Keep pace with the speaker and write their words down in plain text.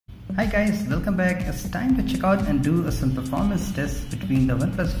Hi guys, welcome back. It's time to check out and do some performance tests between the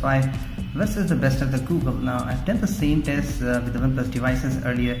OnePlus 5 versus the best of the Google. Now I've done the same tests with the OnePlus devices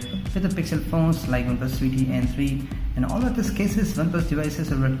earlier with the Pixel phones like OnePlus 3T and 3, and all of these cases OnePlus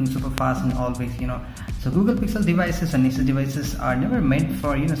devices are working super fast and always, so Google Pixel devices or Nexus devices are never meant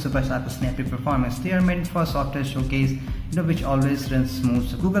for super sharp snappy performance. They are meant for software showcase, which always runs smooth.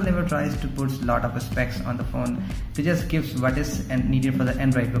 So Google never tries to put a lot of specs on the phone. They just gives what is needed for the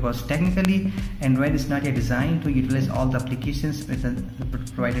Android, because technically Android is not yet designed to utilize all the applications with the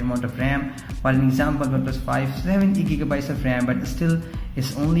provided amount of RAM. For an example, OnePlus 5 is having 8 GB of RAM, but still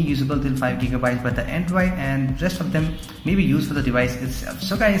is only usable till 5 GB, but the Android and rest of them may be used for the device itself.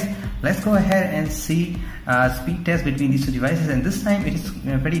 So guys, let's go ahead and see speed test between these two devices, and this time it is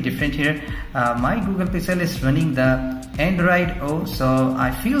pretty different here. My Google Pixel is running the Android O, so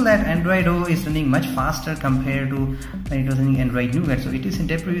I feel that Android O is running much faster compared to when it was running Android Nougat. So it is in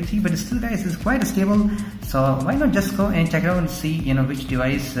depth preview 3, but still guys, it's quite stable. So why not just go and check it out and see which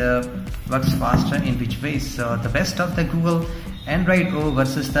device works faster in which ways. So the best of the Google Android O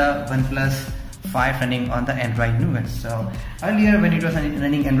versus the OnePlus 5 running on the Android Nougat. So earlier when it was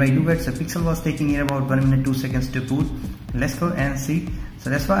running Android Nougat, so Pixel was taking here about 1 minute 2 seconds to boot. Let's go and see. So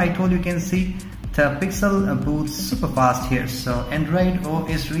that's why I told you can see the Pixel boots super fast here. So Android O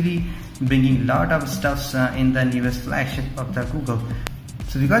is really bringing a lot of stuffs in the newest flagship of the Google.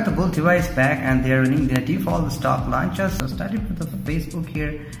 So we got the both device back and they are running their default stock launchers. So starting with the Facebook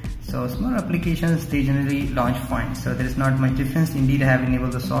here. So small applications, they generally launch fine. So there is not much difference. Indeed, I have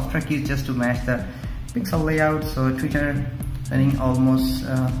enabled the software keys just to match the Pixel layout. So Twitter running almost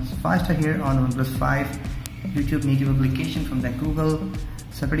faster here on OnePlus 5. YouTube native application from the Google.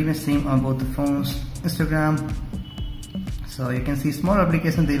 So pretty much same on both the phones. Instagram. So you can see small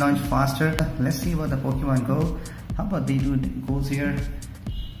applications, they launch faster. Let's see about the Pokemon Go. How about they do goals here?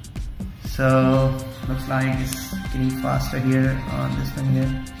 So looks like it's getting faster here on this one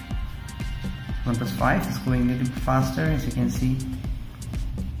here. OnePlus 5 is going a little bit faster, as you can see.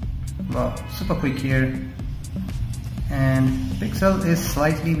 Wow, super quick here. And Pixel is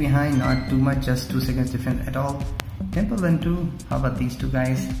slightly behind, not too much, just 2 seconds difference at all. Temple and 2, how about these two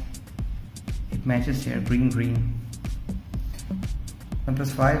guys? It matches here, green.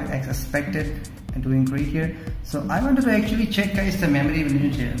 OnePlus 5 as expected and doing great here. So I wanted to actually check guys the memory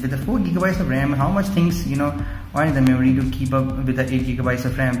unit here. With the 4 GB of RAM, how much things are in the memory to keep up with the 8 GB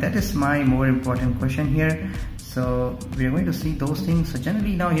of RAM? That is my more important question here. So we are going to see those things. So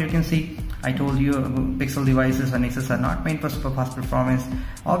generally now here you can see, I told you Pixel devices or Nexus are not meant for super fast performance.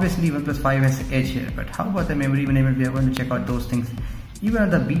 Obviously OnePlus 5 has edge here, but how about the memory management? We are going to check out those things. Even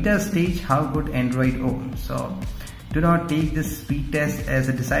at the beta stage, how good Android O. So do not take this speed test as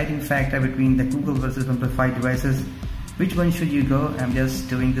a deciding factor between the Google versus OnePlus 5 devices. Which one should you go? I'm just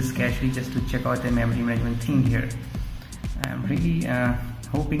doing this casually just to check out the memory management thing here. I'm really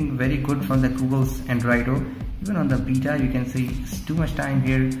hoping very good from the Google's Android O. Even on the beta, you can see it's too much time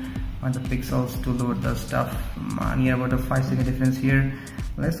here on the Pixels to load the stuff. Near about a 5 second difference here.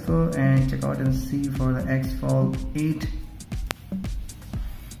 Let's go and check out and see for the X Fold 8.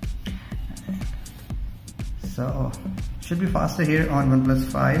 So should be faster here on OnePlus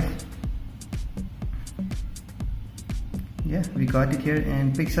 5. Yeah, we got it here,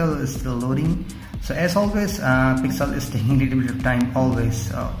 and Pixel is still loading. So as always, Pixel is taking a little bit of time always.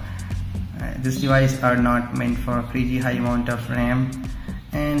 So this device are not meant for a crazy high amount of RAM.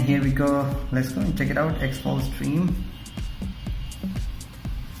 And here we go. Let's go and check it out. X-Fold stream.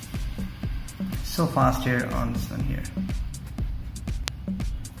 So fast here on this one here.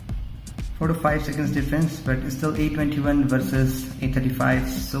 4 to 5 seconds difference, but it's still 821 versus 835.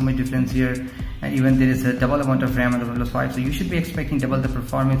 So much difference here. And even there is a double amount of RAM on the OnePlus 5, so you should be expecting double the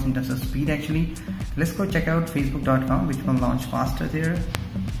performance in terms of speed actually. Let's go check out facebook.com, which will launch faster there.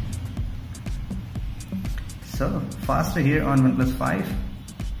 So faster here on OnePlus 5.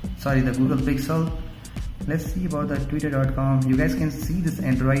 Sorry, the Google Pixel. Let's see about the twitter.com. You guys can see this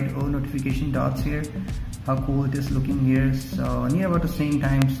Android O notification dots here. How cool it is looking here. So near about the same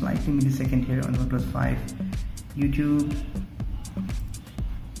time, slightly millisecond here on OnePlus 5. YouTube.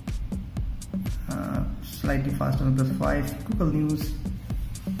 Slightly faster on OnePlus 5. Google News.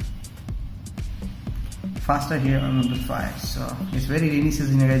 Faster here on OnePlus 5. So it's very rainy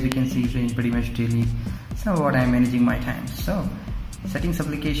season as you can see, it's raining pretty much daily. So what I'm managing my time. So settings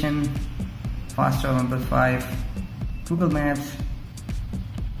application, faster on OnePlus 5. Google Maps.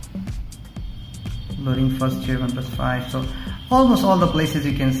 Loading first here OnePlus 5. So almost all the places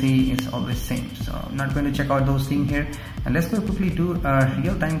you can see is always same. So I'm not going to check out those things here. And let's go quickly do a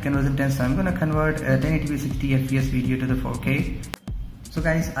real-time conversion test. So I'm going to convert a 1080p 60 fps video to the 4K. So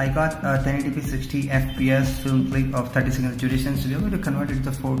guys, I got a 1080p 60 fps film clip of 30 seconds duration, so we are going to convert it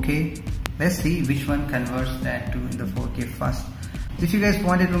to 4K. Let's see which one converts that to in the 4K first. If you guys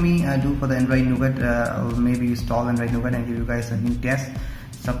wanted to me do for the Android Nougat, or maybe install Android Nougat and give you guys a new test.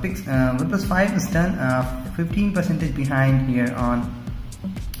 So OnePlus 5 is done 15% behind here on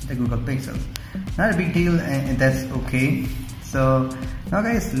the Google Pixel. Not a big deal, and that's okay. So now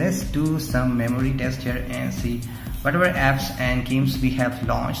guys, let's do some memory test here and see whatever apps and games we have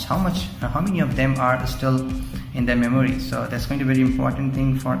launched, how many of them are still in the memory. So that's going to be a very important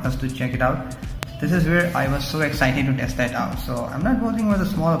thing for us to check it out. This is where I was so excited to test that out. So I'm not bothering with the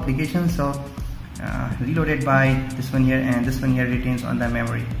small applications, so reloaded by this one here, and this one here retains on the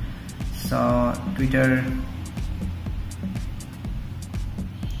memory. So Twitter,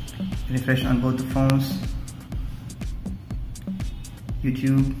 refresh on both the phones,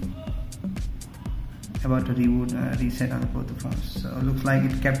 YouTube, about to reboot, reset on both the phones. So looks like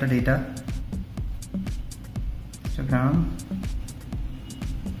it kept the data. Instagram,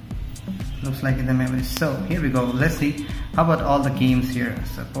 looks like in the memory. So here we go. Let's see how about all the games here.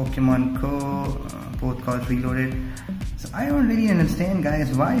 So Pokemon Go, both got reloaded. So I don't really understand,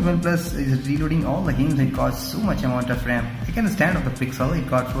 guys, why OnePlus is reloading all the games. It got so much amount of RAM. I can understand of the Pixel, it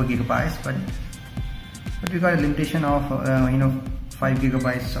got 4 gigabytes, but we got a limitation of 5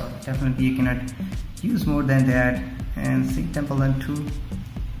 gigabytes. So definitely you cannot use more than that. And see Temple Run 2,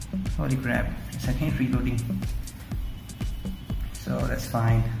 holy crap, it's again reloading. So that's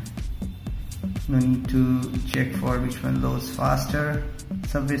fine. No need to check for which one loads faster.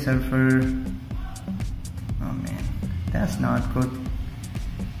 Subway Surfer, oh man, that's not good.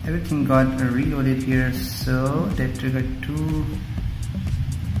 Everything got reloaded here. So Dead Trigger 2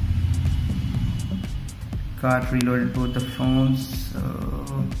 got reloaded both the phones. So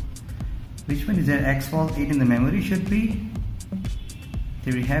which one is there? Xfall 8 in the memory should be.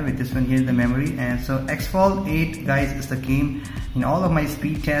 There we have it, this one here in the memory. And so Xfall 8, guys, is the game. In all of my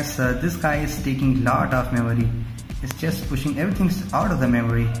speed tests, this guy is taking a lot of memory. It's just pushing everything out of the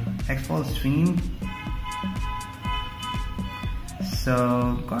memory. Xfall Stream.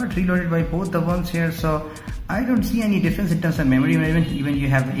 So got reloaded by both the ones here. So I don't see any difference in terms of memory. Even you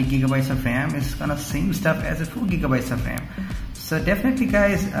have 8 gigabytes of RAM, it's kind of same stuff as a 4 gigabytes of RAM. So definitely,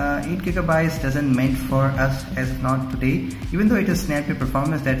 guys, 8 gigabytes doesn't meant for us as of not today. Even though it is snappy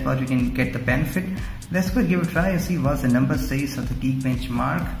performance, that's what you can get the benefit. Let's go give it a try and see what the number says of the Geek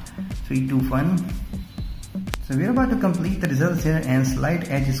benchmark. 321. So we're about to complete the results here, and slight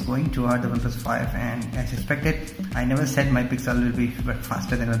edge is going toward the OnePlus 5, and as expected, I never said my Pixel will be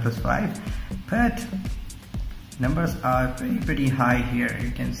faster than OnePlus 5, but numbers are pretty high here.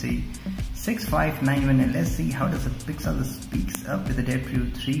 You can see 6591, and let's see how does the Pixel speaks up with the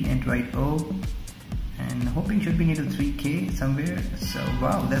Adaptive 3 Android O, and hoping should be near to 3K somewhere. So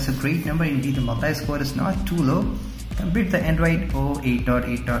wow, that's a great number indeed. The multi-score is not too low compared to the Android O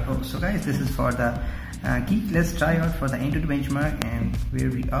 8.8.0. So guys, this is for the Geek. Let's try out for the Android benchmark and where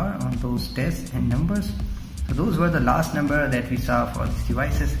we are on those tests and numbers. So those were the last number that we saw for these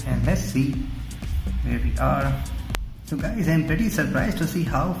devices, and let's see where we are. So guys, I'm pretty surprised to see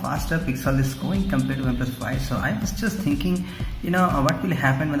how faster Pixel is going compared to OnePlus 5. So I was just thinking, what will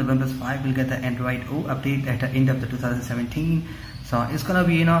happen when the OnePlus 5 will get the Android O update at the end of the 2017. So it's gonna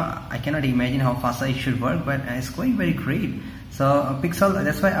be, I cannot imagine how fast it should work, but it's going very great. So Pixel,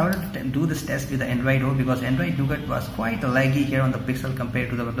 that's why I wanted to do this test with the Android O, because Android Nougat was quite laggy here on the Pixel compared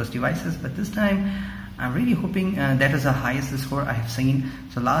to the OnePlus devices. But this time, I'm really hoping that is the highest score I have seen.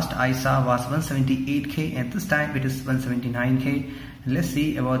 So last I saw was 178K, and this time it is 179K. Let's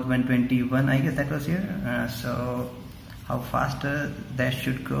see about 121, I guess that was here. So how faster that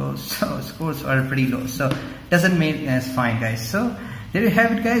should go. So scores are pretty low, so doesn't mean as fine, guys. So there you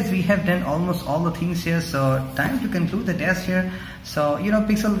have it, guys. We have done almost all the things here, so time to conclude the test here. So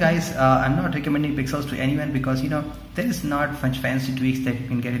Pixel, guys, I'm not recommending Pixels to anyone, because there is not much fancy tweaks that you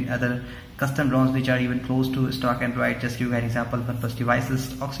can get in other custom ROMs which are even close to stock Android. Just give you an example, OnePlus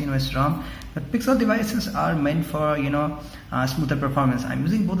devices, Oxygen-OS ROM, but Pixel devices are meant for smoother performance. I'm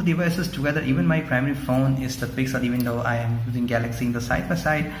using both the devices together. Even my primary phone is the Pixel, even though I am using Galaxy in the side by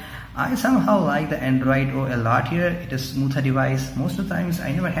side. I somehow like the Android O a lot here. It is a smoother device. Most of the times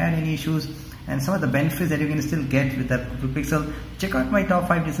I never had any issues, and some of the benefits that you can still get with the Google Pixel. Check out my top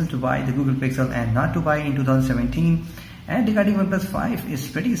 5 reasons to buy the Google Pixel and not to buy in 2017. And regarding OnePlus 5, it's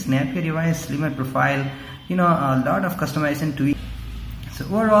pretty snappy device, slimmer profile, a lot of customization to it. So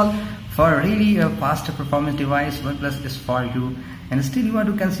overall, for really a faster performance device, OnePlus is for you. And still you want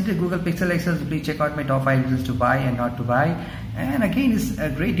to consider Google Pixel XL, please check out my top 5 reasons to buy and not to buy. And again, it's a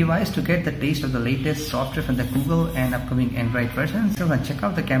great device to get the taste of the latest software from the Google and upcoming Android versions. So check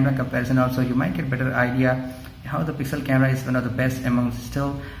out the camera comparison also. You might get a better idea how the Pixel camera is one of the best among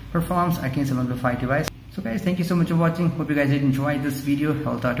still performs against some of the 5 devices. So guys, thank you so much for watching. Hope you guys did enjoy this video.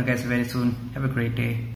 I'll talk to you guys very soon. Have a great day.